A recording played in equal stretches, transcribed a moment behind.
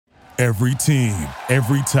Every team,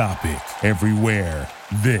 every topic, everywhere.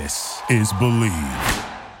 This is Believe.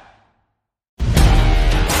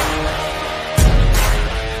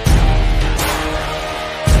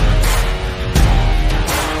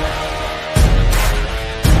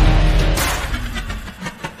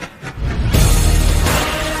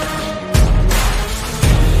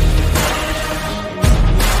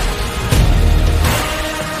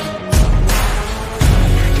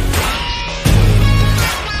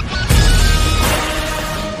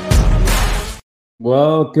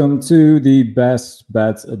 Welcome to the Best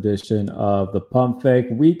Bets edition of the Pump Fake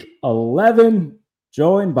Week 11,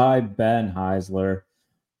 joined by Ben Heisler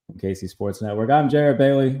from KC Sports Network. I'm Jarrett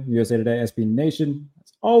Bailey, USA Today, SB Nation.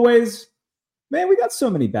 As always, man, we got so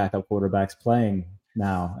many backup quarterbacks playing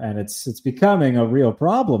now, and it's becoming a real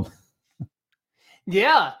problem.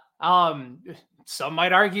 Yeah, some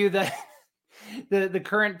might argue that the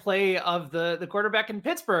current play of the quarterback in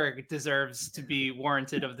Pittsburgh deserves to be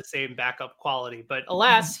warranted of the same backup quality. But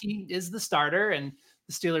alas, he is the starter, and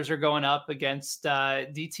the Steelers are going up against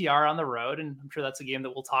DTR on the road, and I'm sure that's a game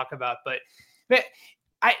that we'll talk about. But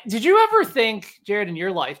did you ever think, Jared, in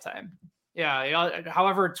your lifetime,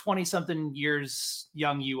 however 20-something years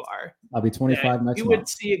young you are, I'll be 25 next month, you would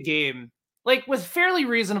see a game like with fairly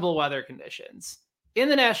reasonable weather conditions in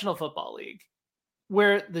the National Football League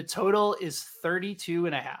where the total is 32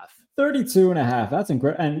 and a half. 32 and a half. That's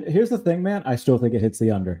incredible. And here's the thing, man. I still think it hits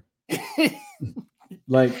the under.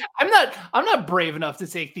 Like, I'm not brave enough to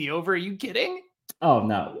take the over. Are you kidding? Oh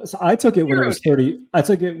no. So I took it when it was 30. I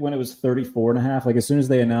took it when it was 34 and a half. Like, as soon as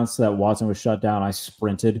they announced that Watson was shut down, I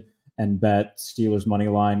sprinted and bet Steelers money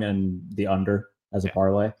line and the under as a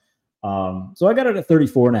parlay. So I got it at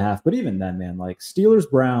 34 and a half, but even then, man, like Steelers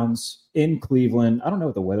Browns in Cleveland. I don't know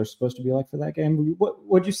what the weather's supposed to be like for that game.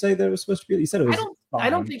 What'd you say that it was supposed to be? You said it was. I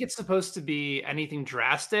don't think it's supposed to be anything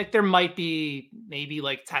drastic. There might be maybe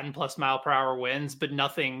like 10 plus mile per hour winds, but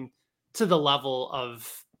nothing to the level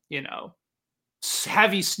of,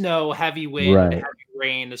 heavy snow, heavy wind, heavy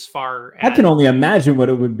rain. As far as I can only imagine what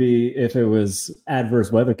it would be if it was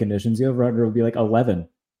adverse weather conditions. The over-under would be like 11.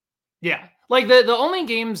 Yeah. Like the only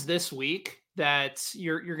games this week that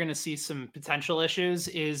you're going to see some potential issues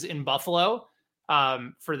is in Buffalo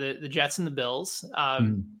for the Jets and the Bills.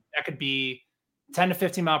 That could be 10 to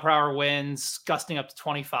 15 mile per hour winds, gusting up to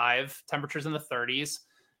 25, temperatures in the 30s.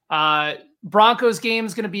 Broncos game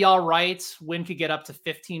is going to be all right. Wind could get up to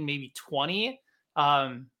 15, maybe 20.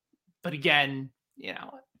 But again,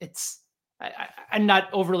 I'm not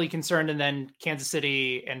overly concerned. And then Kansas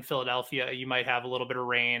City and Philadelphia, you might have a little bit of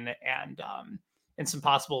rain and some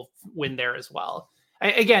possible wind there as well.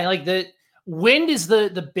 Again, like the wind is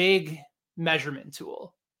the big measurement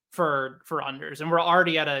tool for unders, and we're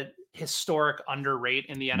already at a historic under rate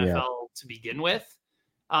in the NFL to begin with,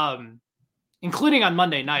 including on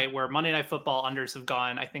Monday night, where Monday Night Football unders have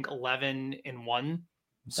gone, I think 11-1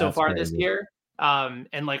 so far this year.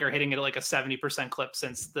 And like are hitting it at like a 70% clip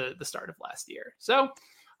since the start of last year. So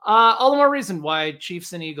all the more reason why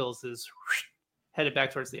Chiefs and Eagles is headed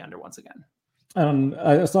back towards the under once again.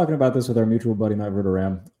 I was talking about this with our mutual buddy, Matt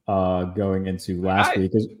Verderam, going into last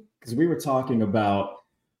week, because we were talking about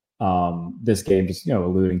this game, just,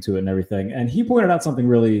 alluding to it and everything. And he pointed out something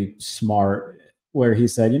really smart where he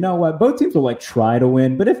said, you know what, both teams will like try to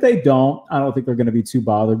win, but if they don't, I don't think they're going to be too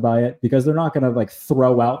bothered by it, because they're not going to like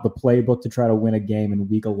throw out the playbook to try to win a game in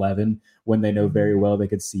week 11 when they know very well they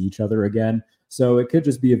could see each other again. So it could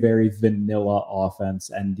just be a very vanilla offense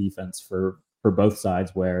and defense for both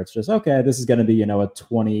sides, where it's just, okay, this is going to be, a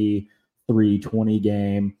 23-20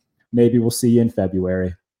 game. Maybe we'll see you in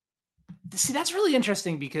February. See, that's really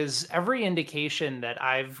interesting, because every indication that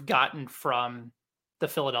I've gotten from the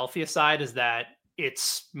Philadelphia side is that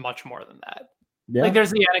it's much more than that. Yeah. Like,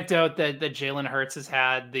 there's the anecdote that Jalen Hurts has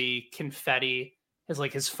had the confetti as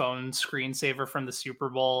like his phone screensaver from the Super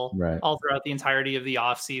Bowl all throughout the entirety of the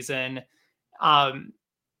offseason.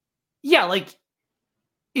 Like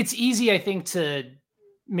it's easy, I think, to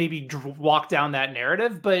maybe walk down that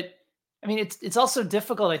narrative, but I mean, it's also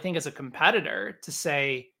difficult, I think, as a competitor to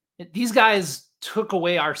say these guys took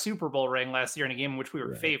away our Super Bowl ring last year in a game in which we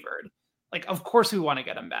were favored. Like, of course we want to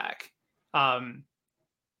get them back.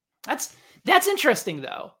 That's interesting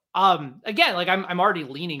though. Again, like I'm already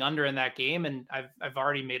leaning under in that game, and I've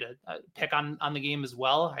already made a pick on the game as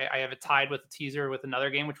well. I have it tied with a teaser with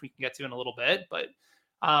another game, which we can get to in a little bit, but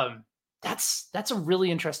that's a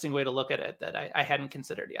really interesting way to look at it that I hadn't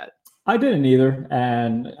considered yet. I didn't either.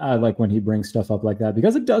 And I like when he brings stuff up like that,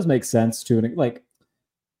 because it does make sense to like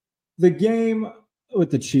the game with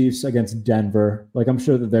the Chiefs against Denver. Like, I'm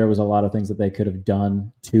sure that there was a lot of things that they could have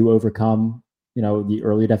done to overcome the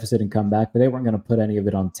early deficit and come back, but they weren't going to put any of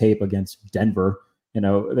it on tape against Denver. They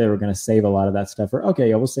were going to save a lot of that stuff for, okay,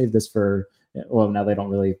 yeah, we'll save this for, well, now they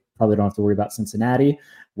probably don't have to worry about Cincinnati.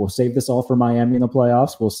 We'll save this all for Miami in the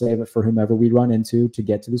playoffs. We'll save it for whomever we run into to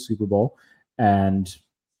get to the Super Bowl. And,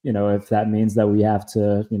 if that means that we have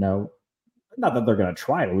to, not that they're going to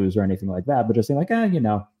try to lose or anything like that, but just saying like,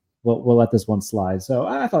 we'll let this one slide. So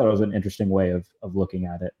I thought it was an interesting way of looking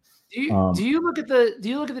at it. Do you look at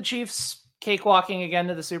the Chiefs cakewalking again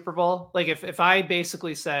to the Super Bowl? Like if I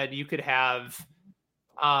basically said you could have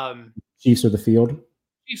Chiefs or the field?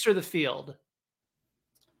 Chiefs or the field.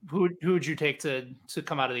 Who would you take to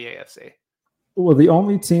come out of the AFC? Well, the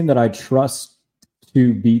only team that I trust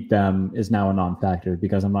to beat them is now a non-factor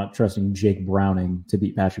because I'm not trusting Jake Browning to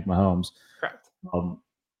beat Patrick Mahomes. Correct.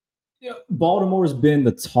 Baltimore's been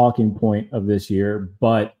the talking point of this year,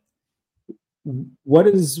 but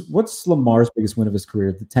what's Lamar's biggest win of his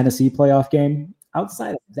career? The Tennessee playoff game?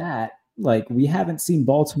 Outside of that, like we haven't seen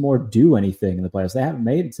Baltimore do anything in the playoffs. They haven't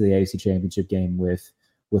made it to the AFC Championship game with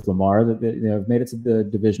Lamar. They've made it to the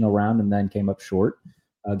divisional round and then came up short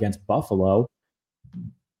against Buffalo.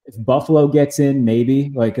 If Buffalo gets in, maybe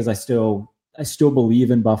because I still believe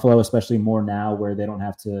in Buffalo, especially more now where they don't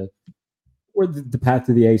have to. Where the path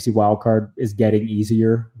to the AFC wildcard is getting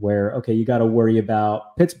easier. Where okay, you got to worry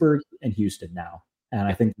about Pittsburgh and Houston now, and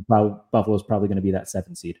I think Buffalo is probably going to be that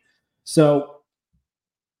 7th seed. So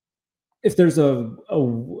if there's a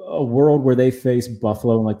world where they face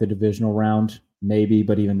Buffalo in like the divisional round, maybe,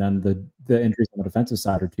 but even then the injuries on the defensive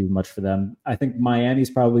side are too much for them. I think Miami's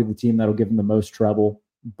probably the team that'll give them the most trouble,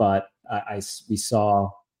 but we saw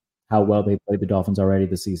how well they played the Dolphins already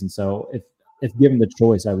this season. So if given the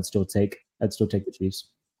choice, I'd still take the Chiefs.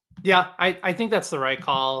 Yeah, I think that's the right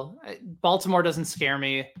call. Baltimore doesn't scare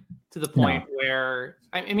me to the point where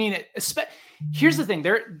I mean, here's the thing: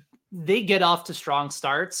 they get off to strong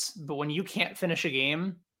starts, but when you can't finish a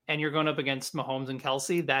game and you're going up against Mahomes and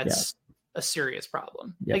Kelsey, that's a serious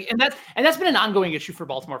problem. Yep. And that's been an ongoing issue for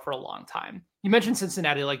Baltimore for a long time. You mentioned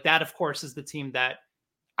Cincinnati, like that, of course, is the team that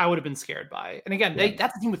I would have been scared by. And again,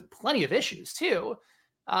 that's a team with plenty of issues too.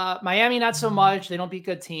 Miami, not so much. They don't beat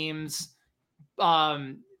good teams.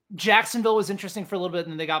 Jacksonville was interesting for a little bit,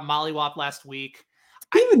 and then they got mollywopped last week.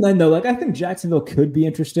 Even then, though, I think Jacksonville could be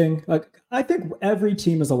interesting. I think every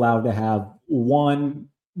team is allowed to have one,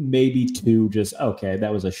 maybe two, just okay,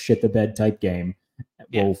 that was a shit the bed type game.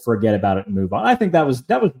 We'll forget about it and move on. I think that was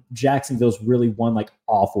Jacksonville's really one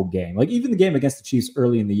awful game. Even the game against the Chiefs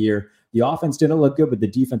early in the year, the offense didn't look good, but the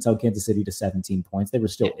defense held Kansas City to 17 points. They were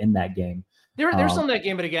still in that game. They were still in that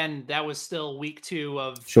game, but again, that was still week 2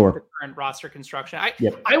 of the current roster construction.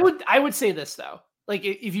 I would say this though.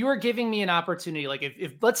 If you were giving me an opportunity,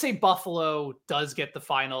 if let's say Buffalo does get the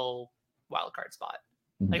final wild card spot,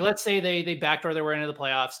 let's say they backdoor their way into the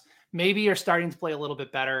playoffs, maybe you're starting to play a little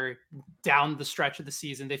bit better down the stretch of the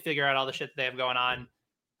season. They figure out all the shit that they have going on.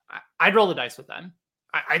 I'd roll the dice with them.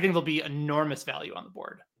 I think there'll be enormous value on the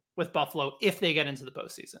board with Buffalo if they get into the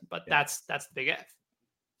postseason, but that's the big if.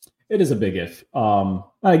 It is a big if.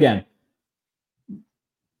 Again,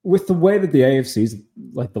 with the way that the AFC's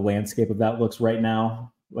the landscape of that looks right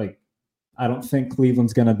now, I don't think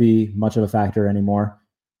Cleveland's going to be much of a factor anymore.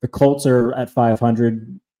 The Colts are at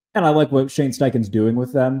 500, and I like what Shane Steichen's doing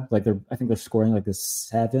with them. I think they're scoring the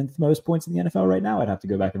 7th most points in the NFL right now. I'd have to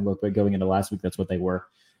go back and look, but going into last week, that's what they were.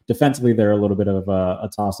 Defensively, they're a little bit of a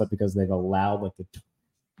toss-up because they've allowed the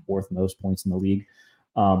 4th most points in the league.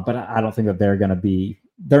 But I don't think that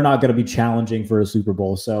they're not going to be challenging for a Super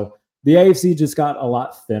Bowl. So the AFC just got a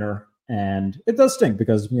lot thinner, and it does stink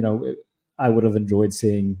because, I would have enjoyed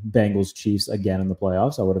seeing Bengals Chiefs again in the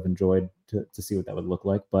playoffs. I would have enjoyed to see what that would look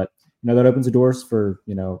like, but that opens the doors for,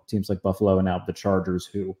 teams like Buffalo and now the Chargers,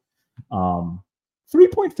 who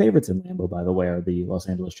 3-point favorites in Lambeau, by the way, are the Los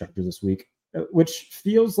Angeles Chargers this week, which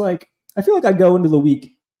feels I feel like I go into the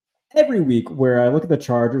week every week where I look at the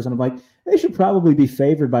Chargers and I'm like, they should probably be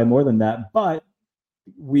favored by more than that, but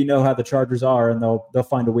we know how the Chargers are, and they'll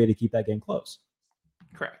find a way to keep that game close.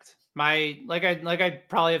 Correct. Like I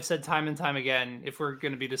probably have said time and time again, if we're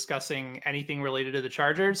going to be discussing anything related to the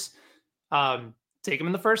Chargers, take them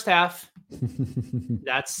in the first half.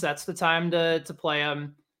 That's the time to play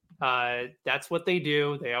them. That's what they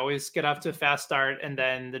do. They always get off to a fast start, and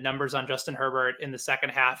then the numbers on Justin Herbert in the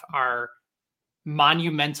second half are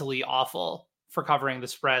monumentally awful for covering the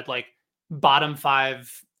spread. Bottom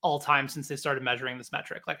 5 all time since they started measuring this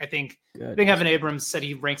metric. I think Evan Abrams said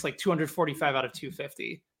he ranks 245 out of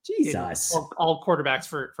 250. Jesus. All quarterbacks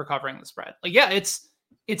for covering the spread.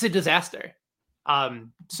 It's a disaster.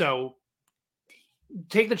 So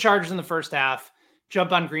take the Chargers in the first half.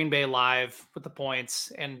 jump on Green Bay live with the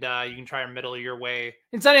points, and you can try and middle your way.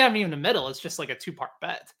 It's not even the middle. It's just like a 2-part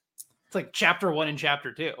bet. It's like chapter 1 and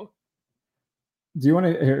chapter 2. Do you want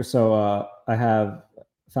to hear? So I have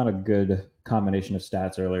found a good combination of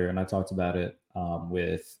stats earlier, and I talked about it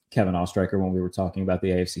with Kevin Ostreicher when we were talking about the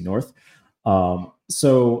AFC North.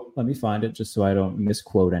 So let me find it just so I don't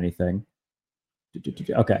misquote anything.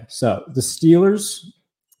 Okay, so the Steelers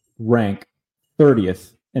rank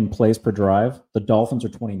 30th in plays per drive. The Dolphins are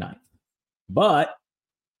 29th. But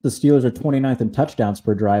the Steelers are 29th in touchdowns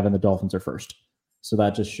per drive, and the Dolphins are first. So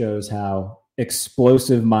that just shows how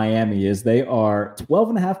explosive Miami is. They are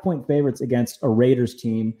 12.5-point favorites against a Raiders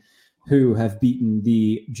team who have beaten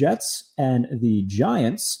the Jets and the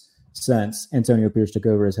Giants since Antonio Pierce took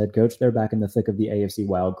over as head coach. They're back in the thick of the AFC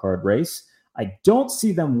wildcard race. I don't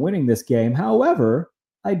see them winning this game. However,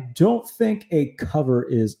 I don't think a cover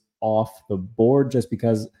is off the board just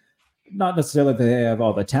because not necessarily that they have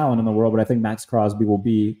all the talent in the world, but I think Max Crosby will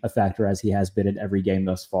be a factor as he has been in every game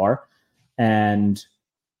thus far. And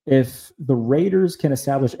if the Raiders can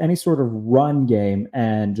establish any sort of run game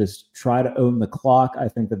and just try to own the clock, I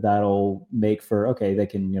think that that'll make for, okay, they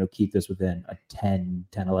can, keep this within a 10,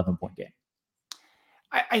 11 point game.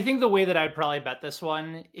 I think the way that I'd probably bet this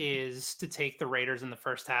one is to take the Raiders in the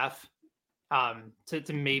first half,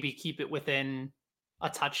 to maybe keep it within a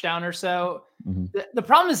touchdown or so. Mm-hmm. The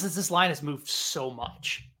problem is that this line has moved so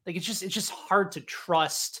much. Like it's just hard to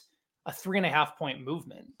trust a 3.5-point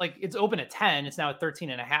movement. Like it's open at 10. It's now at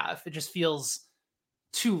 13.5. It just feels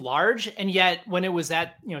too large. And yet when it was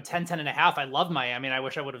at, 10.5, I love Miami. And I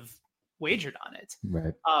wish I would have wagered on it.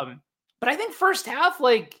 Right. But I think first half,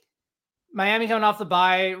 like Miami coming off the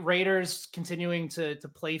bye, Raiders continuing to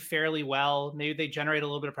play fairly well. Maybe they generate a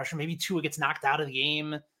little bit of pressure. Maybe Tua gets knocked out of the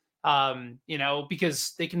game.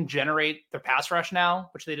 Because they can generate their pass rush now,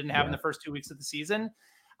 which they didn't have in the first 2 weeks of the season.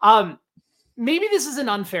 Maybe this is an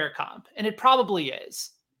unfair comp, and it probably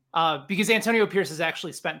is, because Antonio Pierce has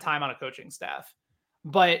actually spent time on a coaching staff.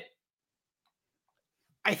 But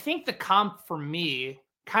I think the comp for me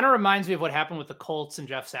kind of reminds me of what happened with the Colts and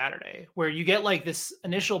Jeff Saturday, where you get like this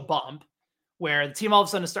initial bump where the team all of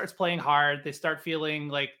a sudden starts playing hard. They start feeling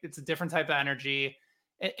like it's a different type of energy.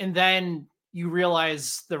 And then you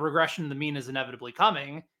realize the regression to the mean is inevitably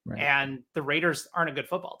coming, and the Raiders aren't a good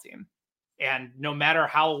football team. And no matter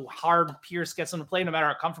how hard Pierce gets them to play, no matter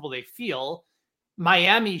how comfortable they feel,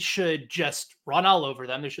 Miami should just run all over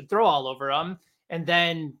them. They should throw all over them and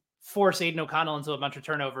then force Aiden O'Connell into a bunch of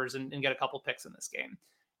turnovers and get a couple picks in this game.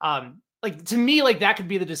 To me, like that could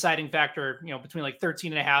be the deciding factor, between like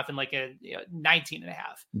 13.5 and like a 19.5,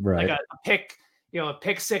 right. Like a pick, a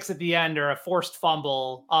pick six at the end or a forced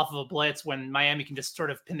fumble off of a blitz when Miami can just sort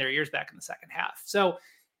of pin their ears back in the second half. So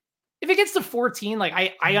if it gets to 14,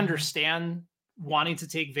 like I understand wanting to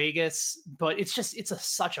take Vegas, but it's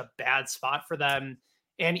such a bad spot for them.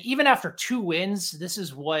 And even after 2 wins, this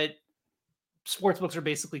is what sportsbooks are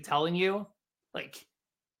basically telling you. Like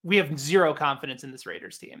we have zero confidence in this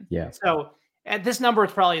Raiders team. Yeah. So at this number,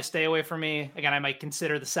 it's probably a stay away for me. Again, I might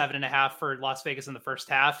consider the 7.5 for Las Vegas in the first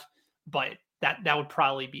half, but that would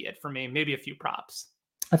probably be it for me. Maybe a few props.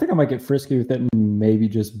 I think I might get frisky with it and maybe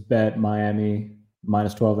just bet Miami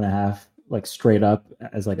minus 12.5, like straight up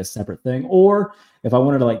as like a separate thing. Or if I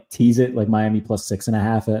wanted to like tease it, like Miami plus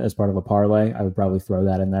 6.5 as part of a parlay, I would probably throw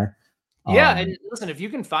that in there. Yeah. And listen, if you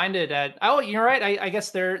can find it at, you're right. I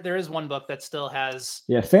guess there is one book that still has.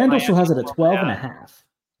 Yeah. FanDuel still has it at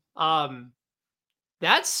 12.5.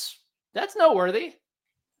 That's noteworthy.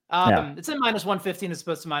 It's in minus 115 as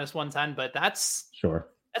opposed to minus 110, but that's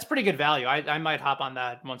pretty good value. I might hop on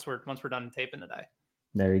that once we're done taping today.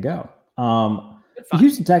 There you go. The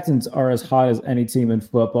Houston Texans are as hot as any team in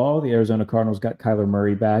football. The Arizona Cardinals got Kyler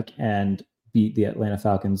Murray back and beat the Atlanta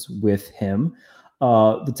Falcons with him.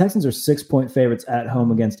 The Texans are 6-point favorites at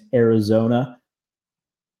home against Arizona.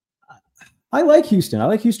 I like Houston. I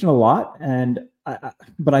like Houston a lot,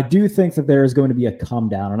 but I do think that there is going to be a come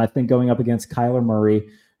down. And I think going up against Kyler Murray,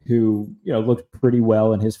 who looked pretty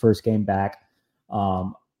well in his first game back,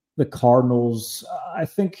 the Cardinals, I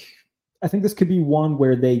think this could be one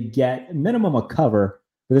where they get minimum a cover,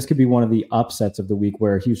 but this could be one of the upsets of the week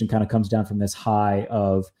where Houston kind of comes down from this high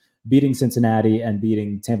of beating Cincinnati and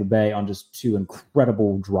beating Tampa Bay on just 2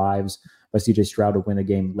 incredible drives by CJ Stroud to win the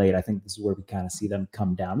game late. I think this is where we kind of see them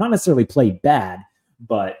come down. Not necessarily play bad,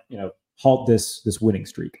 but halt this winning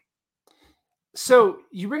streak. So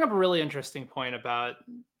you bring up a really interesting point about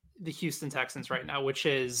the Houston Texans right now, which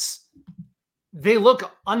is they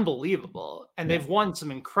look unbelievable and they've won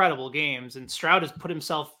some incredible games. And Stroud has put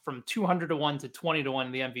himself from 200-1 to 20-1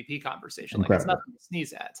 in the MVP conversation. Incredible. Like it's nothing to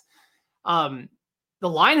sneeze at. the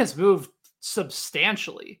line has moved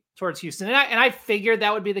substantially towards Houston. And I figured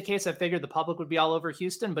that would be the case. I figured the public would be all over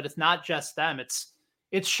Houston, but it's not just them.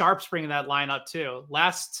 It's Sharps bringing that line up too.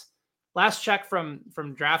 Last check from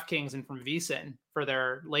DraftKings and from VSiN for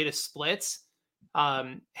their latest splits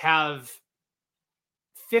have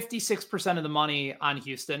 56% of the money on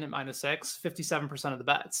Houston at -6, 57% of the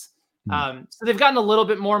bets. So they've gotten a little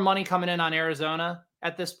bit more money coming in on Arizona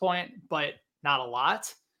at this point, but not a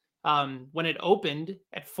lot. When it opened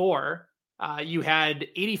at 4, you had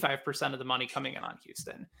 85% of the money coming in on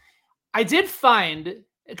Houston. I did find,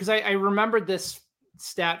 because I remembered this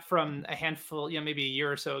stat from a handful, maybe a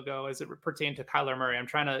year or so ago as it pertained to Kyler Murray. I'm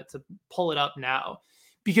trying to pull it up now,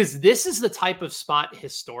 because this is the type of spot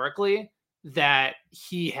historically that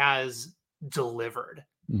he has delivered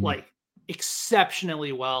like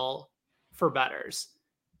exceptionally well for bettors.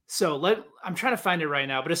 So I'm trying to find it right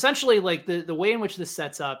now, but essentially like the way in which this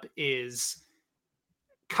sets up is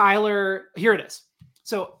Kyler, here it is.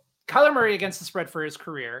 So Kyler Murray against the spread for his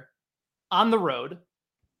career on the road,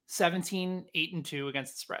 17-8-2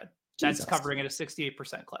 against the spread. That's covering at a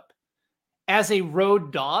 68% clip. As a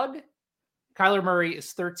road dog, Kyler Murray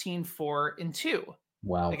is 13-4-2.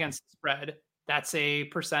 Wow. Against the spread. That's a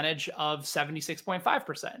percentage of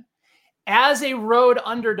 76.5%. As a road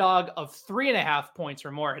underdog of 3.5 points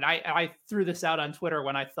or more, and I threw this out on Twitter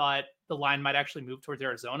when I thought the line might actually move towards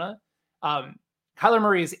Arizona. Kyler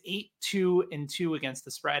Murray is 8-2-2 against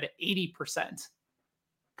the spread, 80%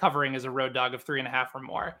 covering as a road dog of 3.5 or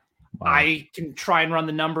more. Wow. I can try and run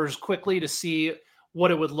the numbers quickly to see what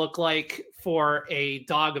it would look like for a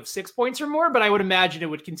dog of 6 points or more, but I would imagine it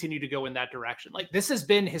would continue to go in that direction. Like, this has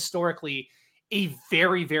been historically a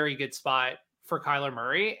very, very good spot for Kyler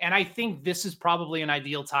Murray. And I think this is probably an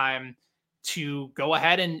ideal time to go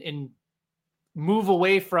ahead and move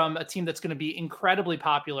away from a team that's going to be incredibly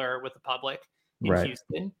popular with the public in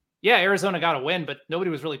Houston. Yeah, Arizona got a win, but nobody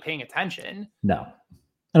was really paying attention. No.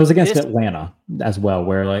 And it was against Atlanta as well,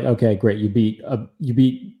 where like, okay, great. You beat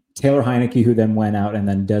Taylor Heineke, who then went out, and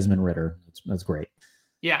then Desmond Ridder. That's great.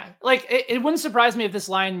 Yeah. Like it wouldn't surprise me if this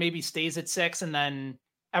line maybe stays at 6 and then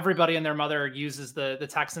everybody and their mother uses the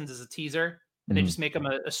Texans as a teaser and they just make them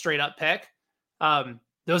a straight up pick.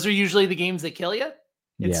 Those are usually the games that kill you.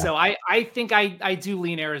 And so I think I do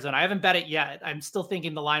lean Arizona. I haven't bet it yet. I'm still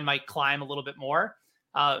thinking the line might climb a little bit more.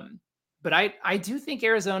 But I do think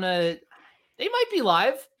Arizona, they might be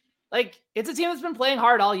live. Like, it's a team that's been playing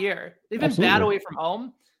hard all year. They've been bad away from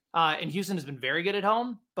home. And Houston has been very good at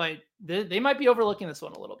home, but they might be overlooking this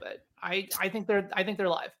one a little bit. I think they're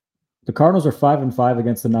live. The Cardinals are 5-5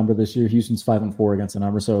 against the number this year. Houston's 5-4 against the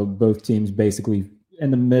number. So both teams basically in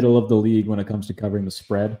the middle of the league when it comes to covering the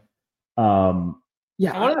spread. One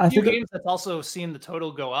of the few games that's also seen the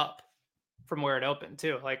total go up from where it opened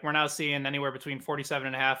too. Like, we're now seeing anywhere between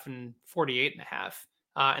 47.5 and 48.5.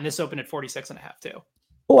 And this opened at 46.5 too.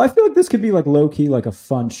 Oh, I feel like this could be like low key, like a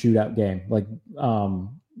fun shootout game. Like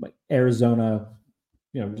Arizona,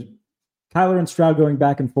 Kyler and Stroud going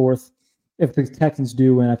back and forth. If the Texans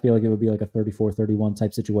do win, I feel like it would be like a 34-31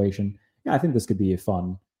 type situation. Yeah, I think this could be a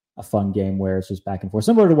fun game where it's just back and forth,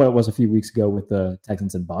 similar to what it was a few weeks ago with the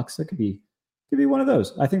Texans and Bucks. It could be one of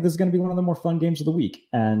those. I think this is going to be one of the more fun games of the week.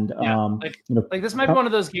 And this might be one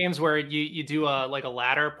of those games where you do a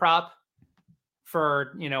ladder prop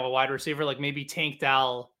for a wide receiver, like maybe Tank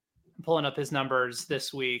Dell. I'm pulling up his numbers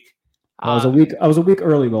this week. I was a week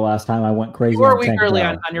early the last time I went crazy. You were a week early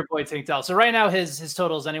on your boy Tank Dell. So right now his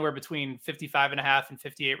total is anywhere between 55.5 and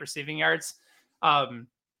 58 receiving yards.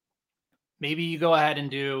 Maybe you go ahead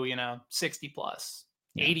and do 60 plus,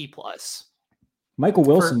 80 plus. Michael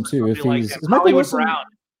Wilson too. If like he's Hollywood Brown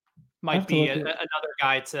might be another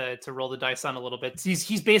guy to roll the dice on a little bit.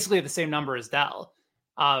 He's basically the same number as Dell.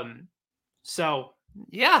 So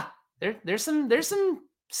yeah, there's some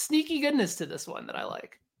sneaky goodness to this one that I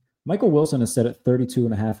like. Michael Wilson is set at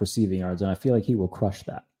 32.5 receiving yards, and I feel like he will crush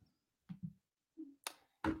that.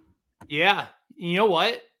 Yeah. You know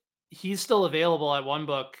what? He's still available at one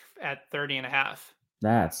book at 30.5.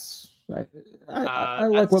 I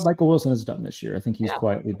like what Michael Wilson has done this year. I think he's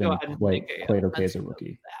quietly been quite okay as a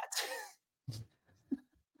rookie.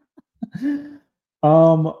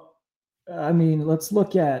 I mean, let's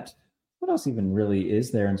look at what else even really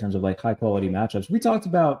is there in terms of like high quality matchups. We talked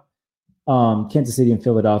about Kansas City and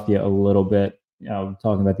Philadelphia a little bit,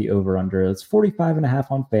 talking about the over under. It's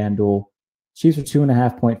 45.5 on FanDuel. Chiefs are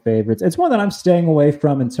 2.5 point favorites. It's one that I'm staying away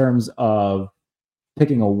from in terms of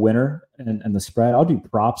picking a winner and the spread. I'll do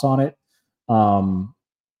props on it. I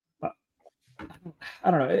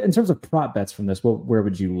don't know. In terms of prop bets from this, where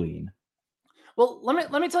would you lean? Well,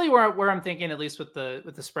 let me tell you where I'm thinking, at least with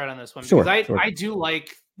the spread on this one, Sure, because sure. I do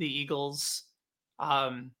like the Eagles.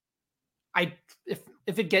 If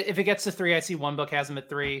it gets to 3, I see one book has them at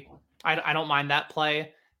 3. I don't mind that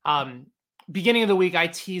play. Beginning of the week, I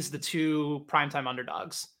teased the 2 primetime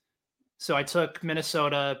underdogs. So I took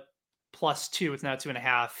Minnesota +2. It's now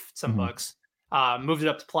 2.5. Some books moved it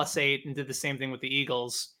up to +8 and did the same thing with the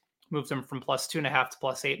Eagles. Moved them from +2.5 to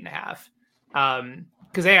 +8.5.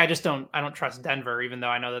 Because I don't trust Denver, even though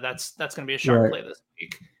I know that's going to be a sharp play this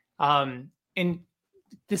week. And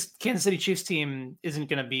this Kansas City Chiefs team isn't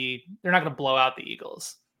going to be. They're not going to blow out the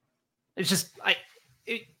Eagles. It's just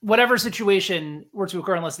whatever situation were to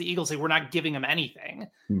occur, unless the Eagles say we're not giving them anything,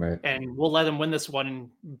 right? And we'll let them win this one and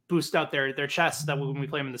boost out their chest. That when we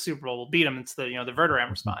play them in the Super Bowl, we'll beat them. It's the Verderame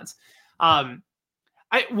response. One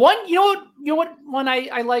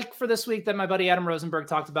I like for this week that my buddy Adam Rosenberg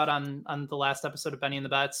talked about on the last episode of Benny and the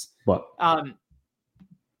Bets. What?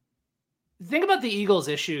 Think about the Eagles'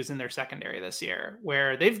 issues in their secondary this year,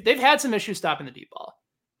 where they've had some issues stopping the deep ball.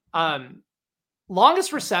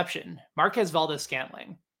 Longest reception, Marquez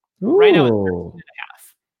Valdez-Scantling. Right now, 13.5.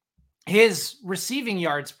 His receiving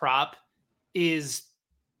yards prop is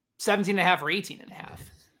 17.5 or 18.5.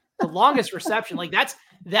 The longest reception, like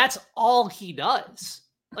that's all he does.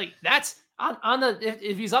 Like that's on the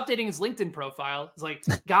if he's updating his LinkedIn profile, it's like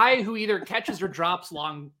guy who either catches or drops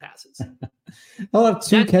long passes. I'll have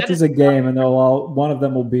 2 catches a game, and one of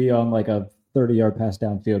them will be on like a 30-yard pass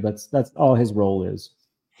downfield. That's all his role is.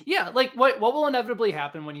 Yeah, like what will inevitably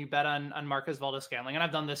happen when you bet on Marquez Valdez-Scantling, and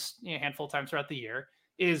I've done this a handful of times throughout the year,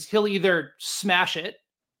 is he'll either smash it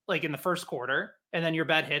like in the first quarter, and then your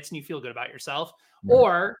bet hits and you feel good about yourself,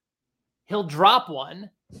 or he'll drop one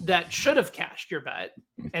that should have cashed your bet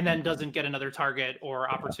and then doesn't get another target or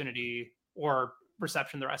opportunity or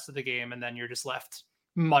reception the rest of the game, and then you're just left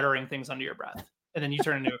muttering things under your breath, and then you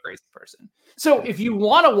turn into a crazy person. So if you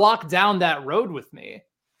want to walk down that road with me,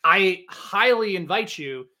 I highly invite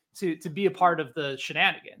you to be a part of the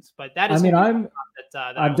shenanigans. But that is,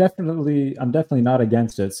 I'm definitely not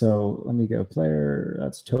against it. So let me go player.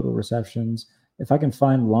 That's total receptions. If I can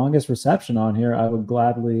find longest reception on here, I would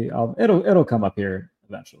gladly. It'll come up here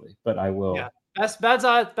eventually, but I will. Yeah. Best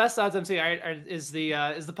odds I'm seeing. Is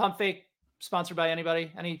the pump fake sponsored by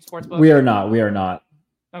anybody? Any sports book? We are not.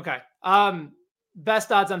 Okay.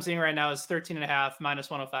 Best odds I'm seeing right now is 13.5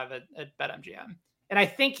 -105 at BetMGM. And I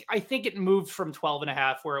think it moved from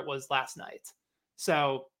 12.5 where it was last night.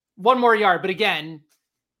 So one more yard. But again,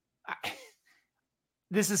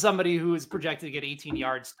 this is somebody who is projected to get 18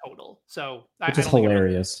 yards total. So which is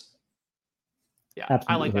hilarious. Yeah,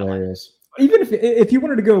 absolutely I like hilarious. That even if you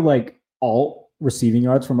wanted to go like all receiving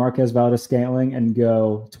yards for Marquez Valdez-Scantling and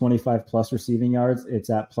go 25 plus receiving yards, it's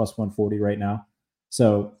at +140 right now.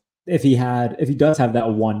 So if he does have that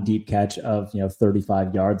one deep catch of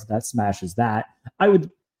 35 yards, that smashes that.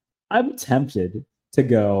 I'm tempted to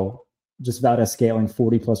go just Valdez-Scantling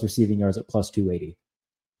 40 plus receiving yards at +280.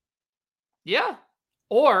 Yeah.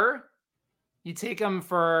 Or you take him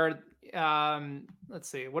for let's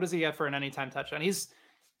see, what does he get for an anytime touchdown? He's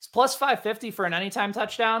 +550 for an anytime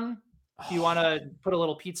touchdown. If you want to put a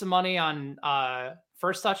little pizza money on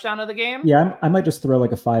first touchdown of the game. Yeah, I might just throw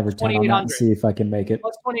like a 5 or 10 on that and see if I can make it.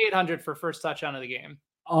 +2,800 for first touchdown of the game.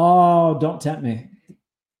 Oh, don't tempt me.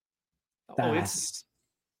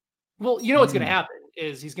 Well, you know what's going to happen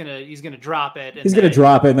is he's gonna drop it. He's going to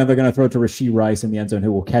drop it, and then they're going to throw it to Rashee Rice in the end zone,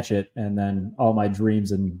 who will catch it, and then all my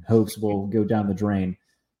dreams and hopes will go down the drain.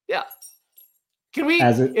 Yeah. Can we?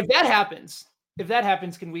 If that happens,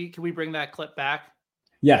 can we bring that clip back?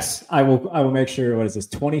 Yes, I will make ssure. What is this?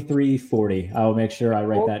 23-40. I will make sure I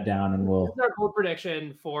write that down, and we'll. Our bold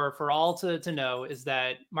prediction for all to know is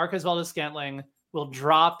that Marquez Valdez-Scantling will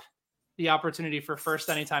drop the opportunity for first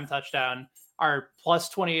anytime touchdown. Our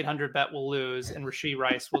 +2,800 bet will lose, and Rashee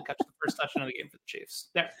Rice will catch the first touchdown of the game for the Chiefs.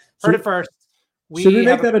 There, heard it first. Should we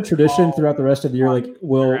make that a tradition throughout the rest of the year? Like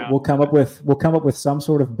we'll come up with some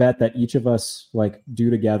sort of bet that each of us like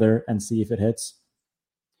do together and see if it hits.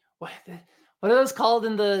 What are those called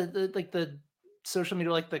in the social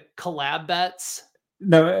media, like the collab bets?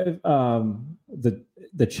 No,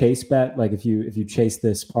 the chase bet. Like if you chase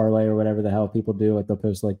this parlay or whatever the hell people do, like they'll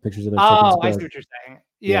post like pictures of their chickens. I see what you're saying.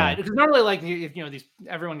 Yeah, because normally like if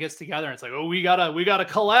everyone gets together and it's like, oh, we got a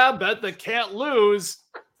collab bet that can't lose,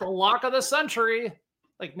 the lock of the century.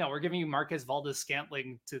 Like, no, we're giving you Marquez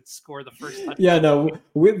Valdez-Scantling to score the first touchdown. Yeah, no,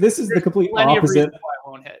 this is the complete opposite.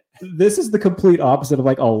 Won't hit. This is the complete opposite of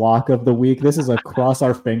like a lock of the week. This is a cross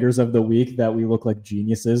our fingers of the week that we look like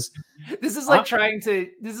geniuses. This is like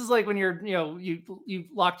this is like when you're, you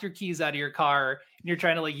locked your keys out of your car and you're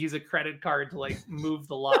trying to like use a credit card to like move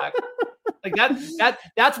the lock. Like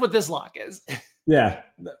that's what this lock is. Yeah.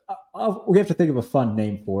 We have to think of a fun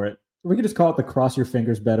name for it. We could just call it the cross your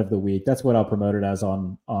fingers bet of the week. That's what I'll promote it as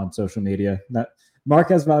on social media. That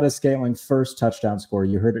Marquez Valdes-Scantling first touchdown score.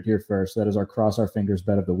 You heard it here first. That is our cross our fingers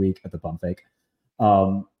bet of the week at the Pump Fake.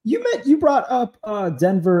 You brought up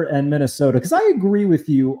Denver and Minnesota because I agree with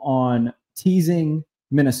you on teasing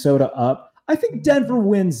Minnesota up. I think Denver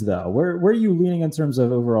wins, though. Where are you leaning in terms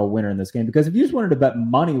of overall winner in this game? Because if you just wanted to bet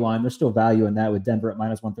money line, there's still value in that with Denver at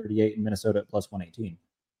 -138 and Minnesota at +118.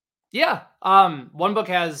 Yeah. One book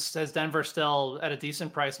has Denver still at a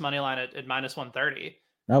decent price money line at -130.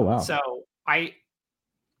 Oh, wow. So I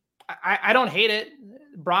don't hate it.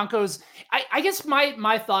 Broncos. I guess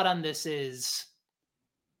my thought on this is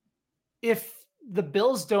if the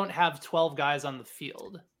Bills don't have 12 guys on the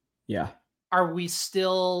field. Yeah. Are we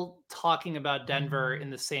still talking about Denver in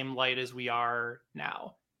the same light as we are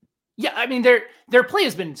now? Yeah, I mean, their play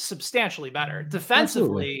has been substantially better.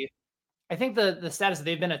 Defensively, absolutely. I think the status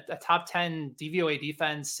they've been a top 10 DVOA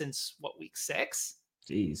defense since week 6?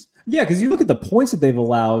 Jeez. Yeah, because you look at the points that they've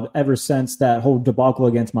allowed ever since that whole debacle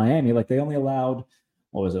against Miami. Like they only allowed,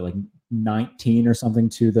 19 or something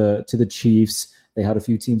to the Chiefs. They had a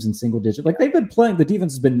few teams in single digit. Like they've been playing, the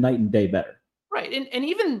defense has been night and day better. Right. And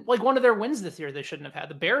even like one of their wins this year, they shouldn't have had.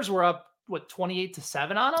 The Bears were up,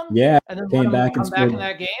 28-7 on them? Yeah. And then came back come back in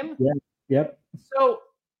that game. Yeah. Yep. So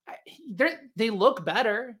they look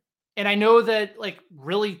better. And I know that like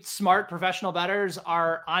really smart professional bettors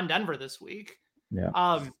are on Denver this week.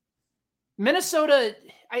 Yeah. Minnesota,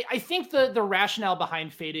 I think the rationale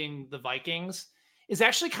behind fading the Vikings is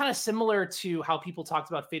actually kind of similar to how people talked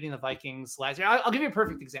about fading the Vikings last year. I'll give you a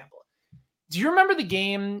perfect example. Do you remember the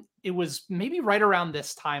game? It was maybe right around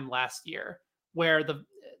this time last year where the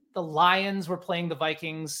Lions were playing the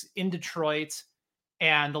Vikings in Detroit,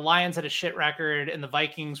 and the Lions had a shit record and the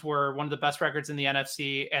Vikings were one of the best records in the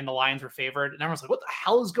NFC and the Lions were favored. And everyone's like, what the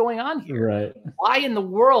hell is going on here? Right. Why in the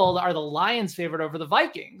world are the Lions favored over the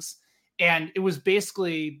Vikings? And it was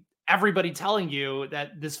basically everybody telling you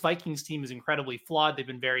that this Vikings team is incredibly flawed. They've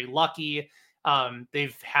been very lucky.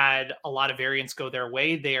 They've had a lot of variance go their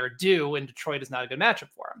way. They are due, and Detroit is not a good matchup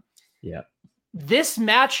for them. Yeah. This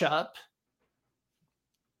matchup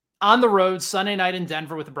on the road Sunday night in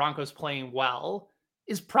Denver with the Broncos playing well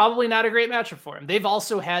is probably not a great matchup for him. They've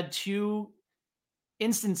also had 2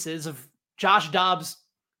 instances of Josh Dobbs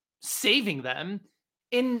saving them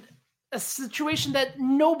in a situation that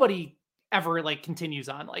nobody ever like continues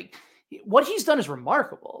on. Like what he's done is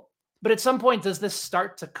remarkable, but at some point, does this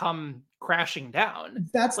start to come crashing down?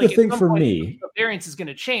 That's like, the thing for me. The variance is going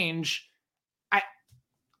to change.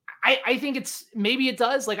 I think it's maybe it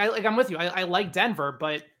does. Like I'm with you. I like Denver,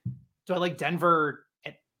 but do I like Denver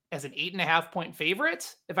as an 8.5 point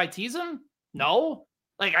favorite if I tease them? No.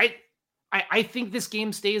 Like I think this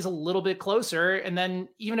game stays a little bit closer, and then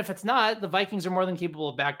even if it's not, the Vikings are more than capable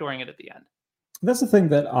of backdooring it at the end. That's the thing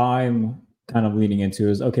that I'm kind of leaning into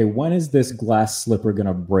is, okay, when is this glass slipper going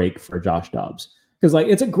to break for Josh Dobbs? Because like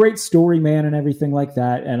it's a great story, man, and everything like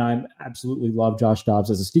that. And I absolutely love Josh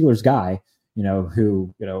Dobbs as a Steelers guy,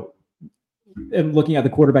 who, am looking at the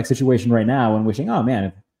quarterback situation right now and wishing, oh man,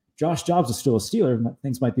 if Josh Dobbs is still a Steeler,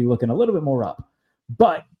 things might be looking a little bit more up.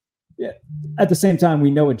 But yeah, at the same time,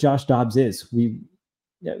 we know what Josh Dobbs is.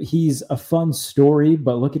 He's a fun story,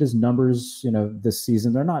 but look at his numbers, this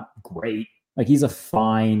season. They're not great. Like he's a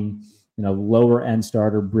fine, lower end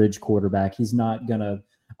starter, bridge quarterback. He's not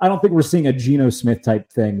I don't think we're seeing a Geno Smith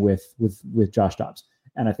type thing with Josh Dobbs.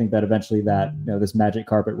 And I think that eventually this magic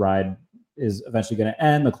carpet ride is eventually going to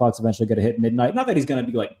end. The clock's eventually going to hit midnight. Not that he's going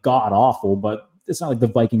to be like god awful, but it's not like the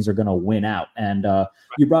Vikings are going to win out. And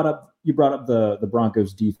you brought up the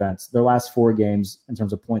Broncos defense. Their last 4 games in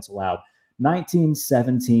terms of points allowed, 19,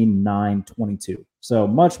 17, 9, 22. So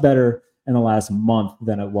much better in the last month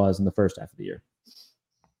than it was in the first half of the year.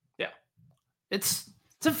 Yeah. It's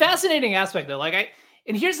a fascinating aspect though.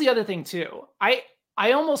 And here's the other thing too. I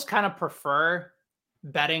almost kind of prefer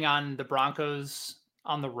betting on the Broncos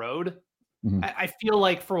on the road. Mm-hmm. I feel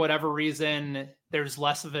like for whatever reason, there's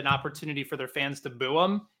less of an opportunity for their fans to boo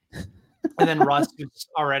them. And then Russ, who's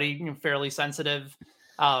already fairly sensitive,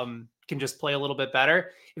 can just play a little bit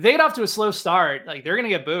better. If they get off to a slow start, like they're going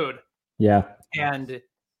to get booed. Yeah. And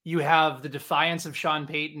you have the defiance of Sean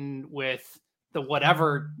Payton with the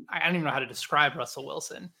whatever, I don't even know how to describe Russell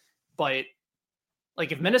Wilson, but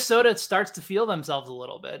like if Minnesota starts to feel themselves a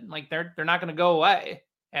little bit, like they're not going to go away.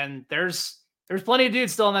 And there's plenty of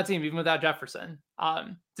dudes still on that team, even without Jefferson.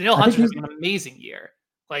 Danielle Hunter's having an amazing year.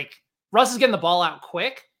 Like Russ is getting the ball out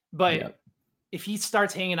quick, but if he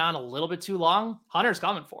starts hanging on a little bit too long, Hunter's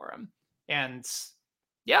coming for him. And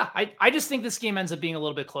yeah, I just think this game ends up being a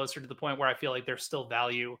little bit closer to the point where I feel like there's still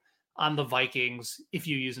value on the Vikings if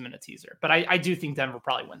you use them in a teaser. But I do think Denver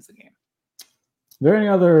probably wins the game. Are there any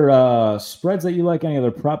other spreads that you like? Any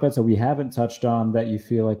other prop bets that we haven't touched on that you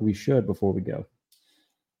feel like we should before we go?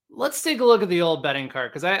 Let's take a look at the old betting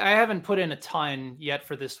card, because I haven't put in a ton yet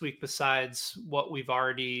for this week besides what we've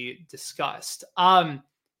already discussed.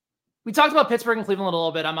 We talked about Pittsburgh and Cleveland a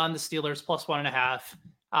little bit. I'm on the Steelers plus 1.5.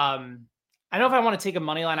 I know if I want to take a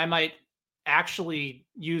money line, I might actually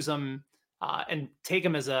use them and take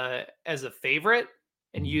them as a favorite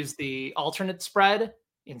and use the alternate spread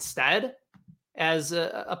instead as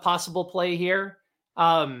a possible play here.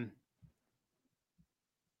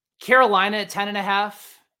 Carolina at 10.5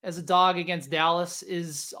 as a dog against Dallas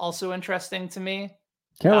is also interesting to me.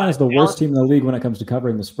 Carolina's the worst team in the league when it comes to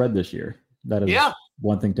covering the spread this year. That is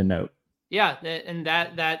one thing to note. Yeah, and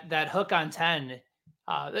that hook on 10,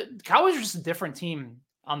 the Cowboys are just a different team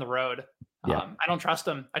on the road. I don't trust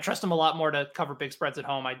them. I trust them a lot more to cover big spreads at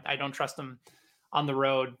home. I don't trust them on the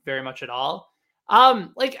road very much at all.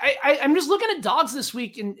 I'm just looking at dogs this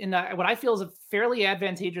week in what I feel is a fairly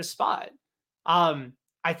advantageous spot.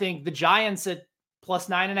 I think the Giants at plus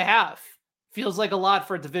 9.5 feels like a lot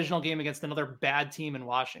for a divisional game against another bad team in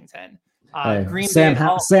Washington. Sam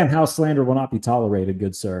House slander will not be tolerated,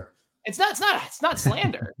 good sir. It's not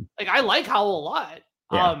slander. Like, I like Howell a lot.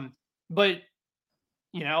 Yeah. But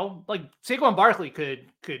like Saquon Barkley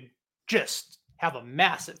could just have a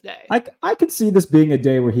massive day. I could see this being a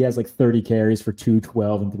day where he has like 30 carries for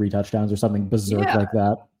 212 and 3 touchdowns or something berserk like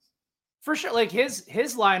that. For sure. Like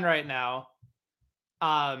his line right now.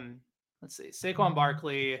 Let's see. Saquon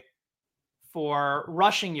Barkley for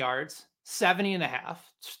rushing yards, 70.5.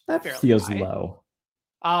 That feels low.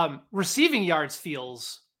 Receiving yards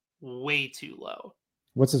feels way too low.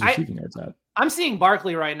 What's his receiving yards at? I'm seeing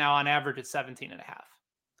Barkley right now on average at 17.5.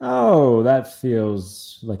 Oh, that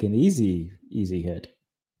feels like an easy hit.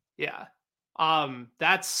 Yeah.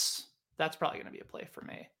 That's probably going to be a play for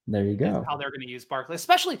me. There you go. How they're going to use Barkley,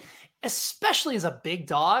 especially as a big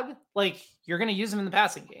dog. Like, you're going to use him in the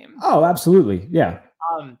passing game. Oh, absolutely. Yeah.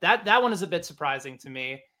 That one is a bit surprising to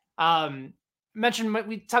me.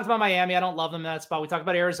 We talked about Miami. I don't love them in that spot. We talked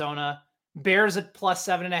about Arizona. Bears at plus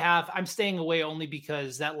 7.5. I'm staying away only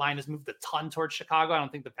because that line has moved a ton towards Chicago. I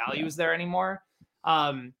don't think the value is there anymore.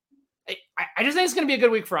 I just think it's going to be a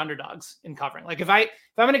good week for underdogs in covering. Like, if I'm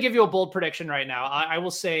going to give you a bold prediction right now, I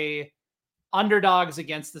will say underdogs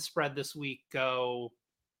against the spread this week go,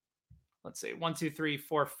 let's see, 1, 2, 3,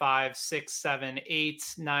 4, 5, 6, 7,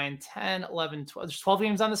 8, 9, 10, 11, 12. There's 12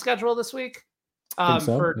 games on the schedule this week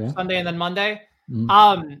for Sunday and then Monday.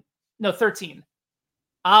 Mm-hmm. No, 13.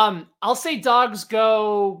 I'll say dogs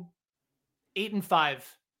go 8-5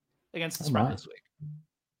 against the spread this week.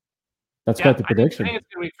 That's quite the prediction. I think it's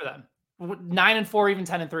a good week for them. 9-4, even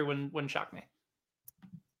 10-3 wouldn't shock me.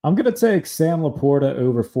 I'm going to take Sam Laporta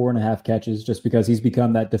over 4.5 catches just because he's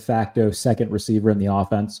become that de facto second receiver in the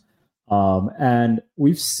offense. And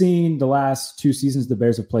we've seen the last 2 seasons, the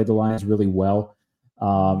Bears have played the Lions really well.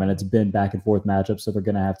 And it's been back and forth matchups. So they're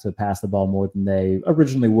going to have to pass the ball more than they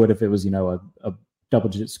originally would if it was, a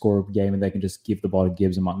double-digit score game and they can just give the ball to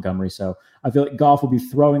Gibbs and Montgomery. So I feel like Goff will be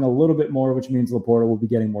throwing a little bit more, which means Laporta will be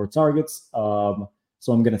getting more targets.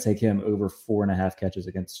 So I'm going to take him over 4.5 catches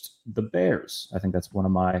against the Bears. I think that's one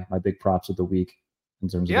of my big props of the week in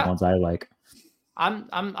terms of the ones I like.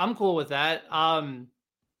 I'm cool with that.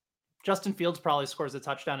 Justin Fields probably scores a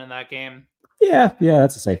touchdown in that game. Yeah,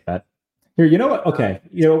 that's a safe bet. Here, you know what? Okay,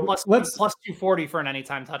 plus 240 for an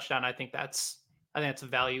anytime touchdown. I think that's a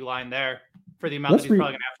value line there for the amount that he's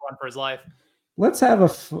probably going to have to run for his life. Let's have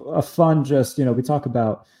a fun, just, we talk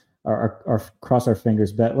about our cross our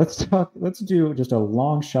fingers bet. Let's do just a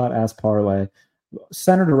long shot ass parlay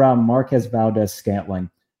centered around Marquez Valdez-Scantling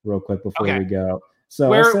real quick before we go. So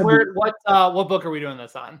what book are we doing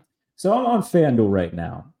this on? So I'm on FanDuel right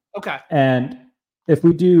now. Okay. And if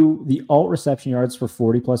we do the alt reception yards for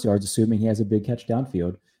 40 plus yards, assuming he has a big catch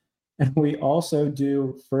downfield, and we also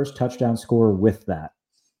do first touchdown score with that.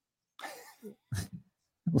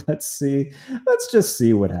 Let's just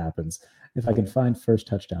see what happens. If I can find first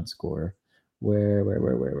touchdown score, where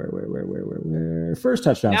first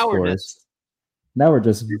touchdown scores. Now we're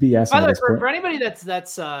just BSing. By the way, for anybody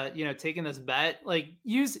that's taking this bet, like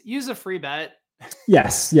use a free bet.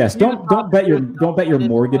 Yes. Don't bet your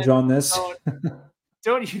mortgage on this.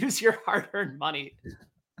 Don't use your hard-earned money.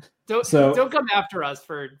 Don't come after us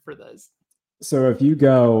for this. So if you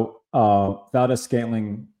go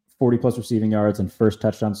Valdez-Scantling 40 plus receiving yards and first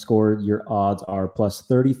touchdown scored, your odds are plus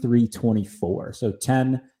 33.24. So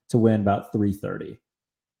 10 to win, about 330.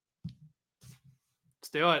 Let's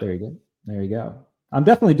do it. There you go. I'm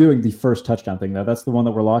definitely doing the first touchdown thing, though. That's the one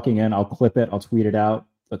that we're locking in. I'll clip it. I'll tweet it out.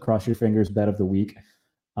 The cross your fingers bet of the week.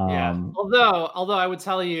 Yeah. Although I would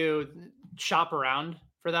tell you, shop around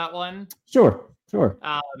for that one. Sure.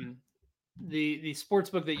 The sports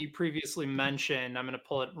book that you previously mentioned, I'm going to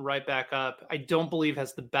pull it right back up. I don't believe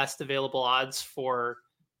has the best available odds for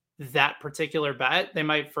that particular bet. They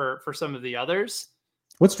might for some of the others.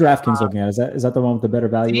 What's DraftKings looking at? Is that the one with the better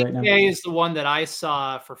value right now? DK is the one that I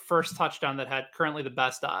saw for first touchdown that had currently the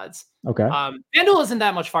best odds. Okay. FanDuel isn't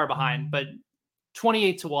that much far behind, but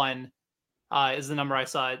 28-1 is the number I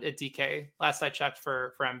saw at DK last I checked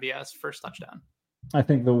for MVS first touchdown. I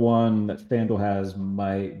think the one that FanDuel has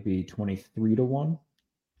might be 23-1.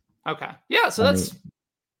 Okay. Yeah, so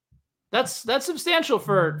that's substantial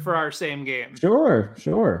for our same game.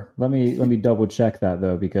 Sure. Let me double check that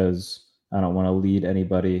though, because I don't want to lead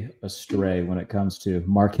anybody astray when it comes to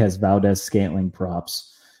Marquez Valdez-Scantling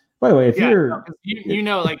props. By the way, if you're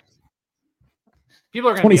like people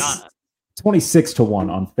are going to be on it. 26-1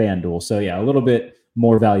 on FanDuel. So yeah, a little bit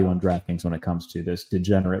more value on DraftKings when it comes to this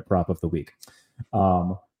degenerate prop of the week.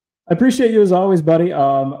 I appreciate you as always, buddy.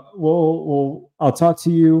 I'll talk to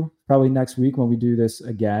you probably next week when we do this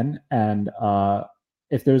again. And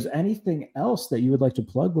if there's anything else that you would like to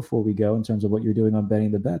plug before we go in terms of what you're doing on Betting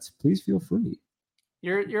the Bets, please feel free.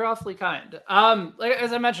 You're awfully kind. Like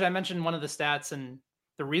as I mentioned one of the stats, and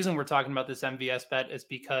the reason we're talking about this MVS bet is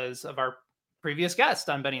because of our previous guest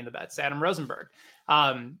on Betting the Bets, Adam Rosenberg.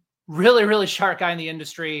 Really, really sharp guy in the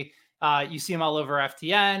industry. You see him all over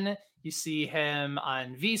FTN. You see him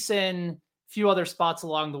on VSiN, a few other spots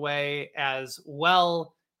along the way as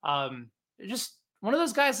well. Just one of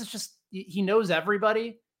those guys that's just, he knows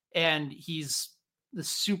everybody, and he's he's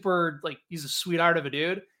a sweetheart of a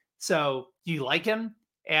dude. So you like him,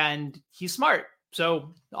 and he's smart.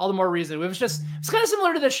 So all the more reason. It's kind of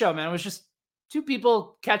similar to this show, man. It was just two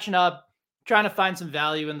people catching up, trying to find some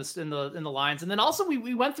value in the lines. And then also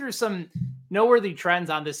we went through some noteworthy trends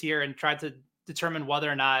on this year and tried to determine whether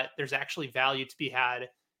or not there's actually value to be had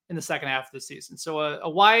in the second half of the season. So a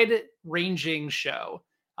wide ranging show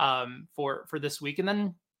for this week. And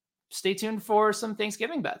then stay tuned for some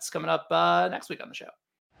Thanksgiving bets coming up next week on the show.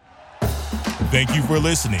 Thank you for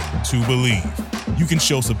listening to Believe. You can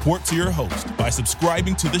show support to your host by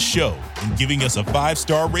subscribing to the show and giving us a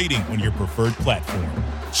 5-star rating on your preferred platform.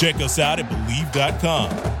 Check us out at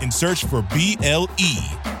Believe.com and search for BLEAV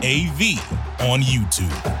on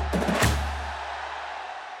YouTube.